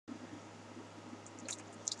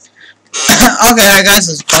Okay, guys,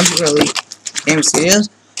 it's Bunch of Elite Game Studios.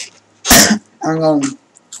 I'm going to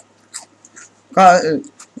call it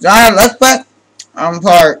Dishonored Let's Play on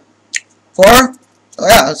part 4. So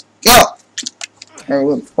yeah, let's go.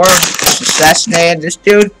 Before assassinated this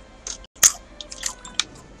dude.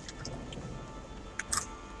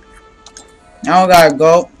 Now we gotta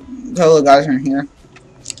go kill the guys in here.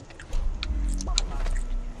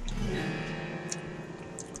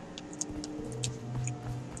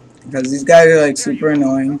 Because these guys are like super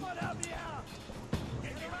annoying.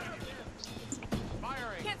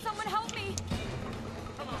 Can't someone help me?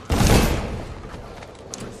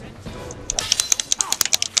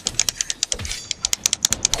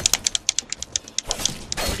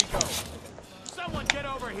 Where'd he go? Someone get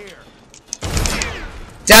over here!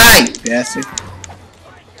 Die, you bastard.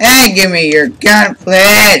 Hey, give me your gun,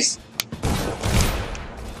 please.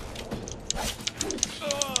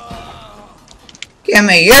 Give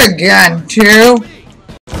me your gun, too.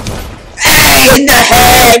 Hey, in the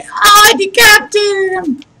head! Oh, I decapitated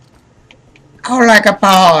him! Oh, like a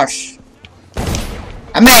boss.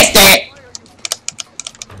 I missed it!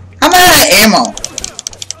 I'm out of ammo.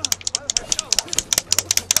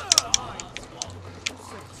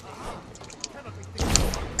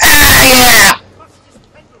 Ah, yeah!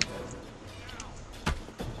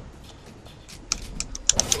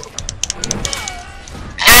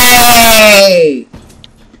 Hey!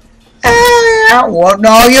 Well,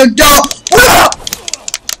 no, you don't!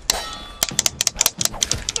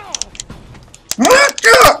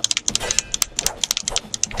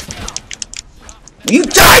 You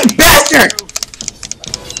die, bastard!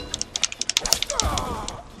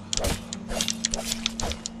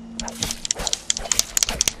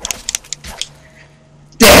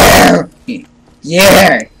 There!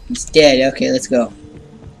 Yeah! He's dead. Okay, let's go.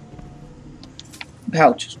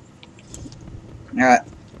 Pouch. Alright.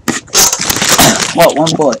 What?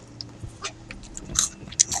 One bullet.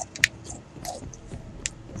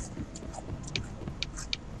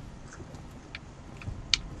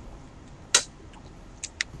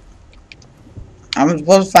 I'm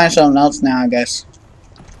supposed to find something else now, I guess.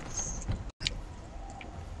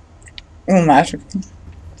 Oh, master.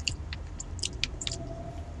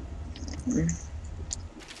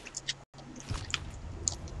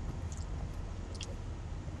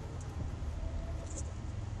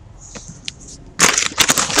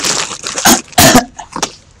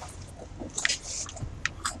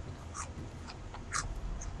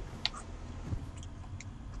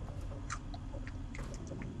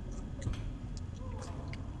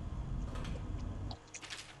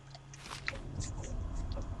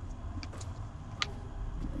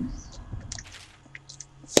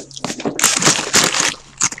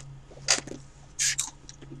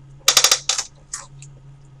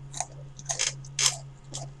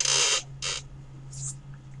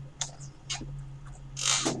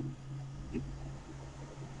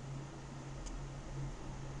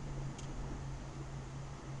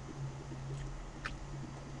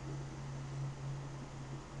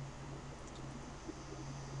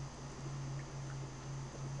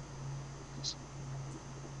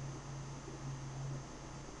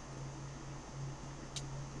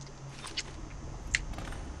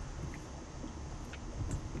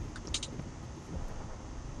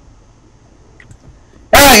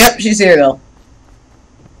 Oh, yep, she's here though.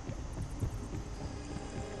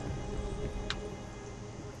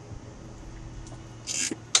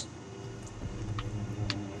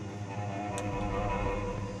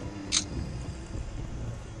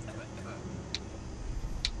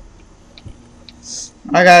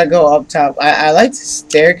 I gotta go up top. I like the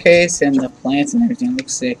staircase and the plants and everything. It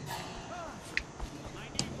looks sick. I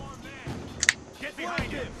need more men! Get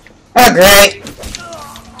behind him! Oh, great.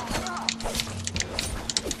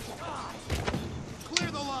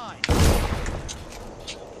 Clear the line!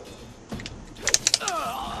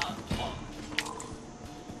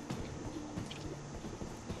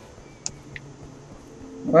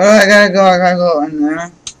 Well, I gotta go in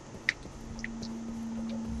there.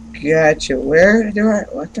 Gotcha. Where do I?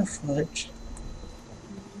 What the fudge?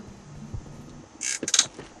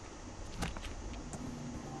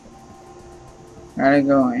 Gotta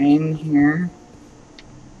go in here.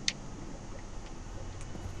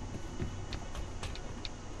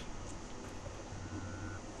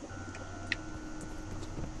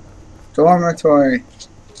 Dormitory.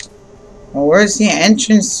 Well, where's the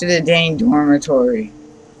entrance to the dang dormitory?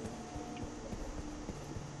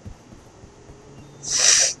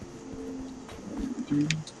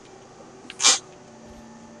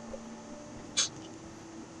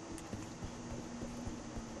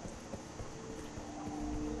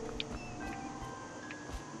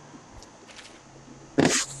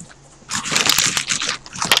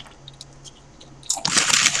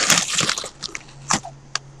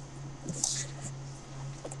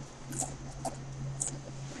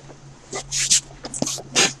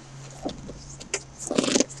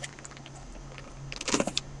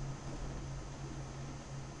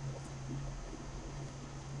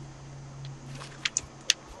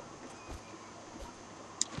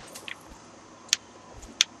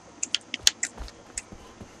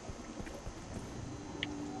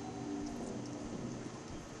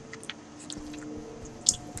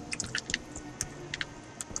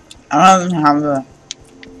 I don't have a.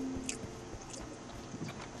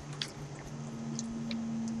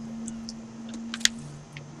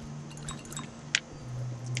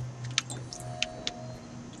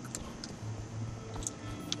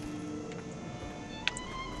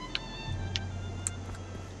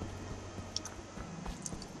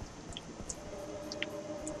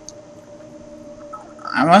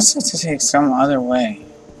 I must have to take some other way.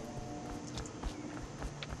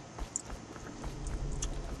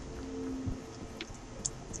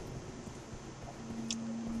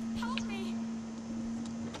 Help me!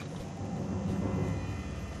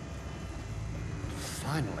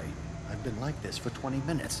 Finally, I've been like this for 20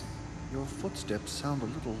 minutes. Your footsteps sound a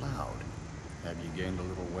little loud. Have you gained a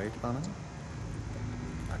little weight, Anna?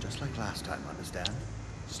 Now, just like last time, understand?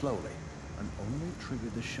 Slowly, and only trigger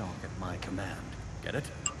the shock at my command. Get it?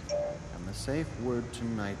 And the safe word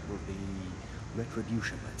tonight will be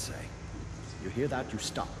retribution, let's say. You hear that, you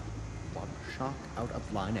stop. One shock out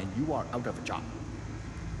of line, and you are out of a job.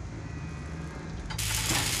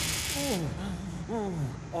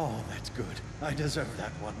 Oh, that's good. I deserve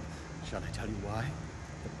that one. Shall I tell you why?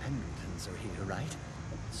 The Pendletons are here, right?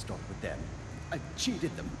 Start with them. I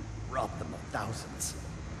cheated them, robbed them of thousands.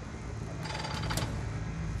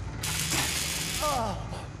 Oh,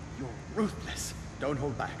 you're ruthless. Don't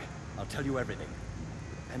hold back. I'll tell you everything.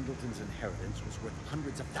 The Pendletons' inheritance was worth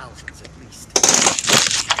hundreds of thousands at least.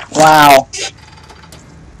 Wow.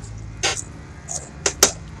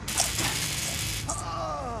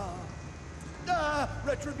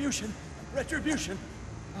 Retribution! Retribution!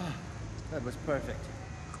 Ah, that was perfect.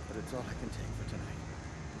 But it's all I can take for tonight.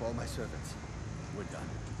 Call my servants. We're done.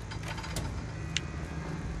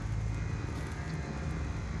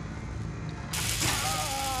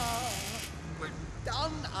 We're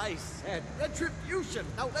done, I said. Retribution!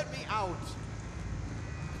 Now let me out!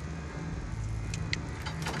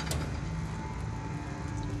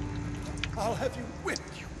 I'll have you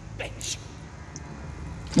whipped, you bitch!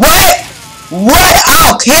 What? What?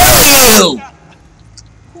 I'll kill you!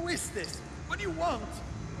 Who is this? What do you want?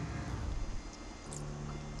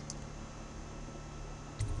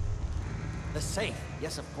 The safe.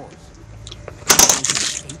 Yes, of course.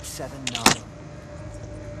 879.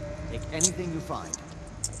 Take anything you find.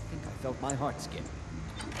 I think I felt my heart skip.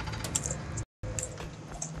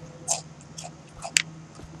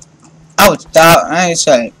 I was thought I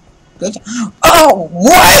say good. Oh,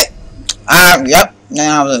 what? Yep.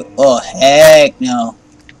 Now I was like, oh heck no.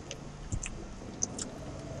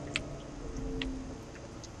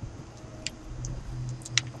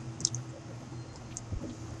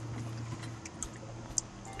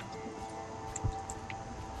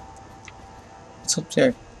 What's up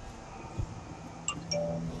there?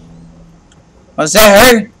 Was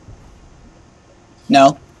that her?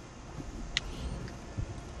 No.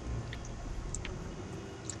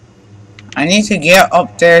 I need to get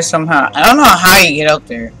up there somehow. I don't know how you get up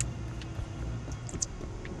there.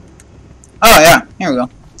 Oh yeah, here we go.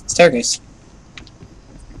 Staircase.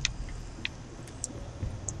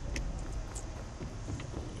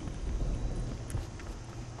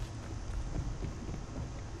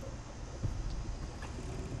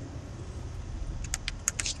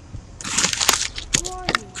 Who are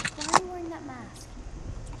you? Why are you wearing that mask?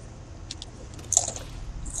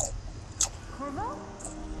 Corvo?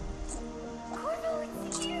 Corvo,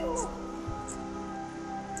 it's you!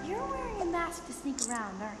 You're wearing a mask to sneak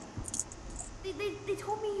around, aren't you? They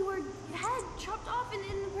told me you were head chopped off and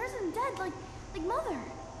in the prison, dead, like Mother.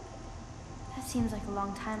 That seems like a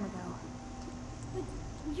long time ago. But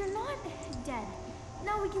you're not dead.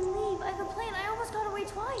 Now we can leave. I have a plan. I almost got away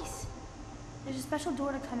twice. There's a special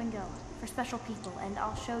door to come and go for special people, and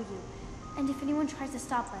I'll show you. And if anyone tries to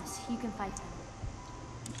stop us, you can fight them.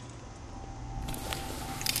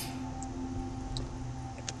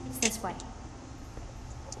 It's this way.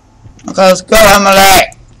 Okay, let's go,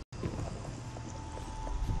 Emily.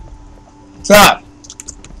 Drop.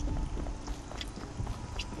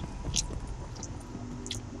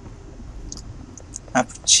 I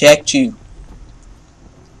protect you.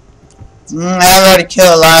 I already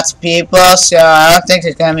killed lots of people, so I don't think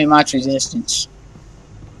there's gonna be much resistance.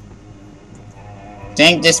 I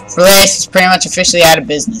think this place is pretty much officially out of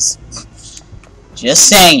business. Just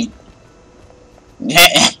saying.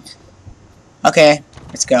 Okay,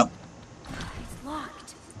 let's go. It's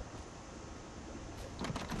locked.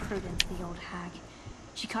 Prudence, the old hag.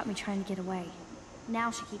 She caught me trying to get away.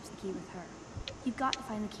 Now she keeps the key with her. You've got to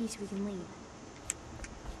find the key so we can leave.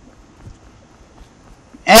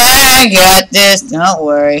 I got this, don't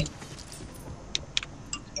worry.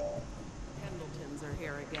 Pendletons are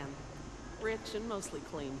here again. Rich and mostly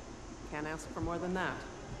clean. Can't ask for more than that.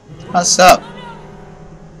 What's up?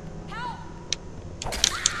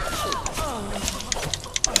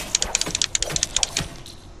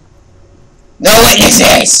 No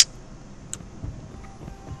witnesses!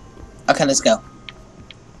 Okay, let's go.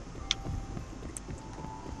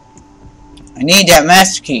 I need that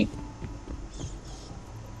master key.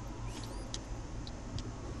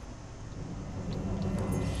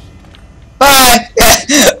 Bye!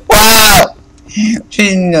 Wow! She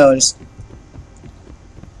didn't notice.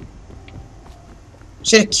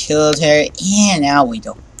 Should have killed her. Yeah, now we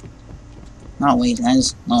don't. Not wait,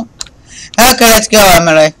 let's no. Okay, let's go,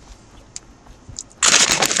 Emily.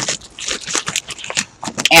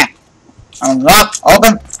 Yeah. Unlock,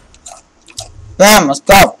 open. Bam, let's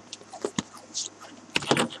go.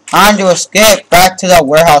 Time to escape back to the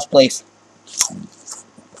warehouse place.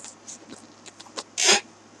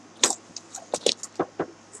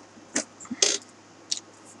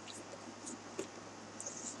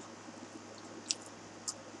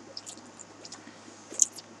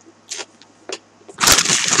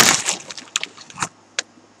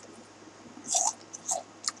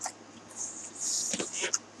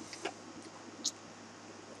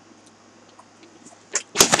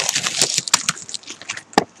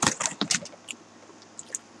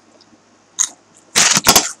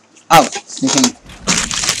 Oh, okay.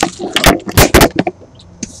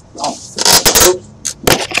 Oh.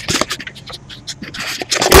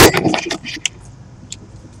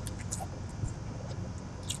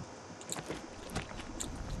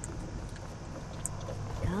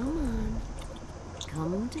 Come on.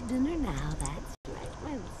 Come to dinner now. That's right,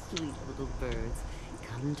 my sweet little birds.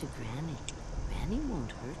 Come to Granny. Granny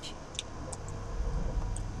won't hurt you.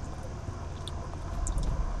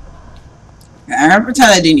 I never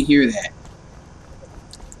pretend I didn't hear that.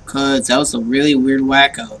 Cause that was a really weird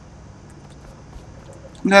wacko.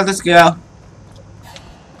 No, let's go.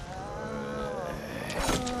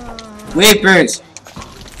 Wait, birds.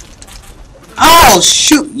 Oh,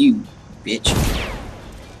 shoot you, bitch.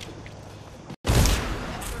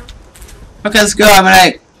 Okay, let's go. I'm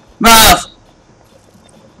gonna move.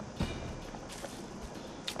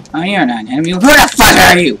 Oh, you're not an enemy. Who the fuck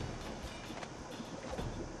are you?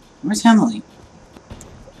 Where's Emily?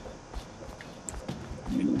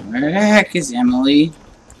 Where the heck is Emily?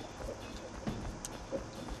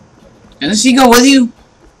 Doesn't she go with you?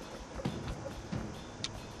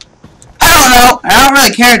 I don't know. I don't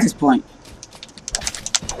really care at this point.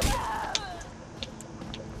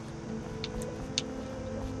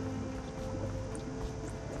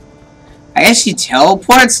 I guess she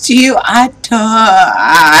teleports to you? I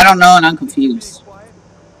don't know, and I'm confused.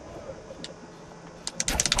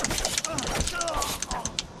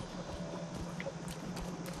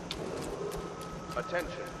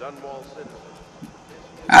 Attention, Dunwall citizens.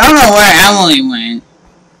 I don't know where Emily went.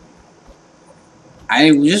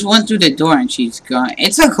 I just went through the door and she's gone.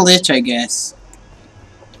 It's a glitch, I guess.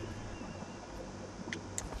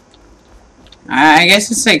 I guess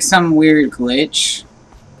it's like some weird glitch.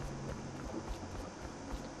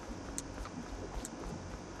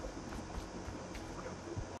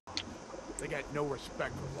 They got no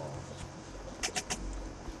respect for law.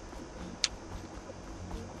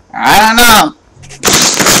 I don't know.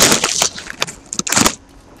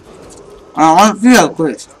 I want to feel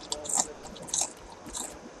glitch.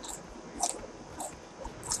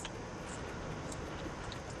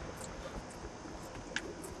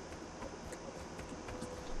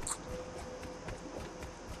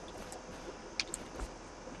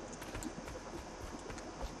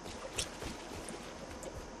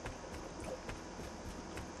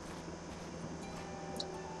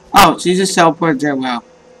 Oh, she just teleported there. Wow.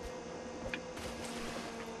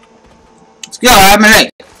 Let's go, Emily.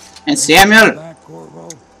 And Samuel. Back, Corvo.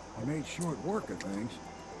 I made short work of things.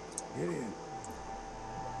 Get in.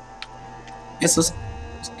 Yes, let's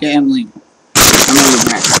get Emily. Emily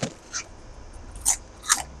back.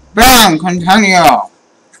 Bam! Continue.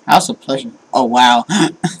 House of pleasure. Oh, wow.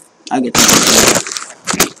 I get that.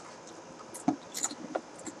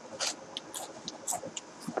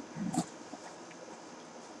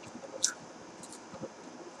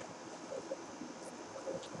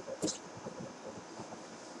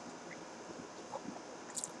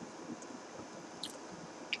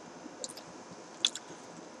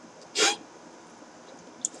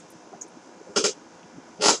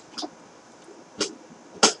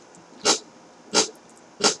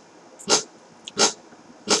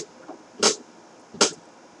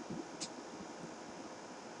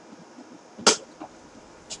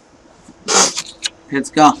 Let's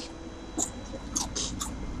go.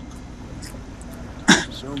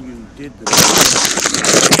 So you did the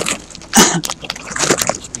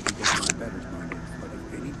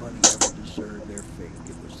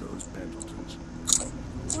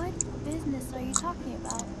are you talking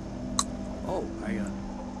about? Oh,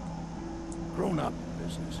 grown-up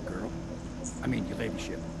business, girl. I mean, your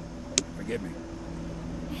ladyship. Forgive me.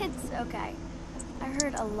 It's okay. I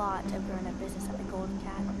heard a lot of grown-up business at the Golden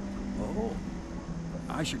Cat. Oh,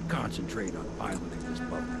 I should concentrate on piloting this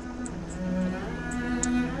boat.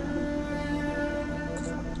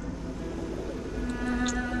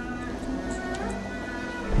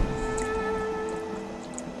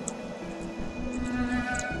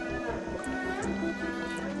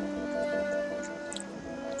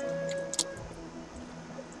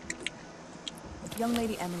 Young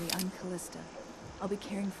Lady Emily, I'm Callista. I'll be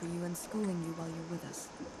caring for you and schooling you while you're with us.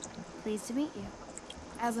 Pleased to meet you.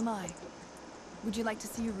 As am I. Would you like to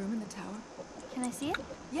see your room in the tower? Can I see it?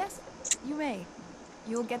 Yes, you may.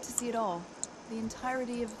 You'll get to see it all. The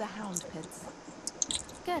entirety of the Hound Pits.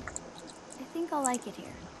 Good. I think I'll like it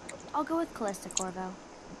here. I'll go with Callista, Corvo.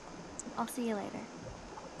 I'll see you later.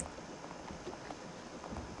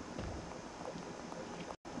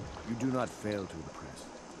 You do not fail to impress.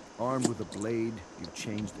 Armed with a blade, you've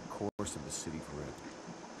changed the course of the city forever.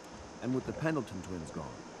 And with the Pendleton twins gone,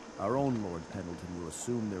 our own Lord Pendleton will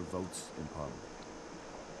assume their votes in Parliament.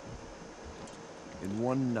 In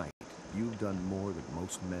one night, you've done more than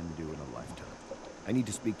most men do in a lifetime. I need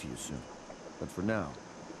to speak to you soon. But for now,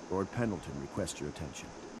 Lord Pendleton requests your attention.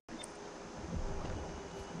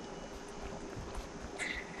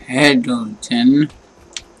 Pendleton.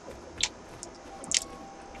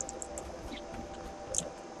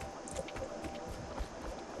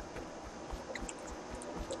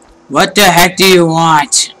 What the heck do you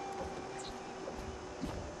want?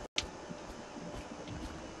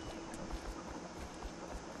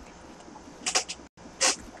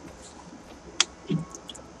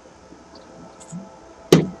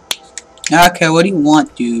 Okay, what do you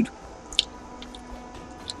want, dude?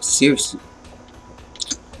 Seriously.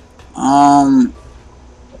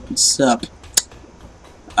 What's up?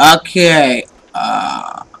 Okay,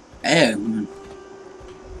 hey.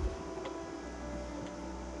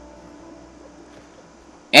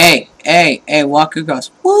 Hey, walk across.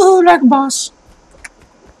 Woohoo, like a boss.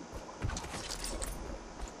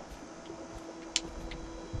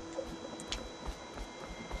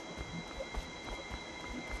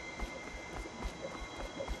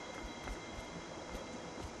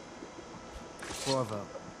 Corvo,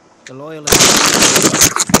 the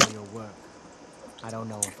loyalists do your work. I don't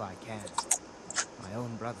know if I can. My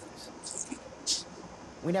own brothers.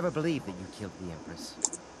 We never believed that you killed the Empress.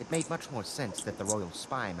 It made much more sense that the royal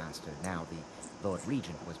spy master, now the Lord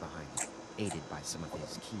Regent, was behind it, aided by some of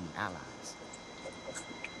his key allies.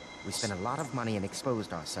 We spent a lot of money and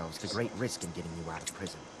exposed ourselves to great risk in getting you out of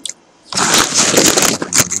prison. We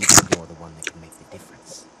believe that you're the one that can make the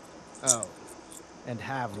difference. Oh, and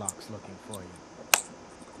Havelock's looking for you.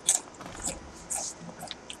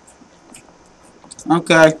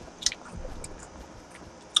 Okay.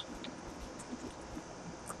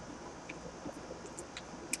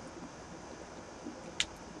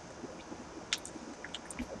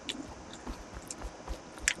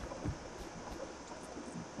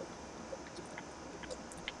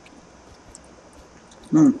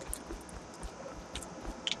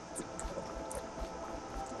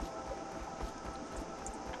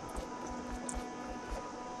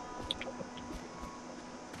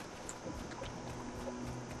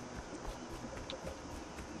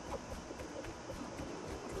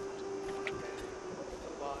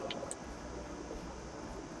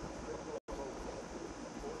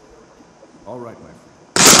 All right, my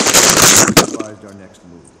friend. We advised our next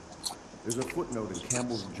move. There's a footnote in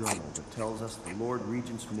Campbell's journal that tells us the Lord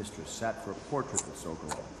Regent's mistress sat for a portrait with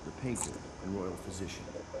Sokolov, the painter and royal physician.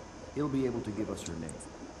 He'll be able to give us her name.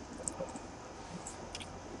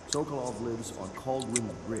 Sokolov lives on Caldwin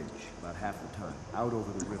Bridge about half the time, out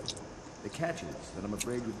over the river. The catch is that I'm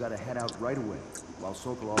afraid we've got to head out right away, while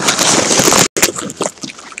Sokolov...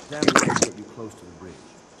 Stanley can get you close to the bridge,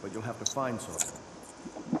 but you'll have to find Sokolov.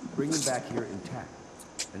 Bring him back here intact,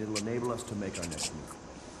 and it'll enable us to make our next move.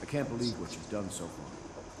 I can't believe what you've done so far.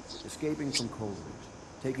 Escaping from Coleridge,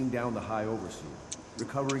 taking down the High Overseer,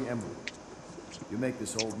 recovering Emily. You make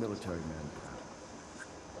this old military man proud.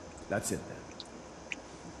 That's it, then.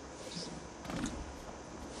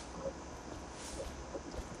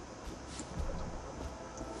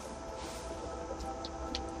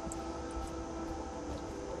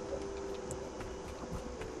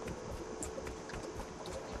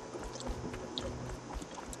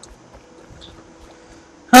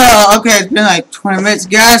 Oh, okay, it's been like 20 minutes,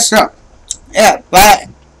 guys, so, yeah, bye.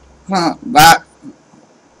 Bye.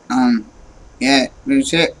 Yeah,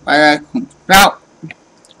 that's it. Bye, guys. Out.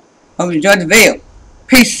 Hope you enjoyed the video.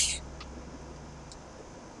 Peace.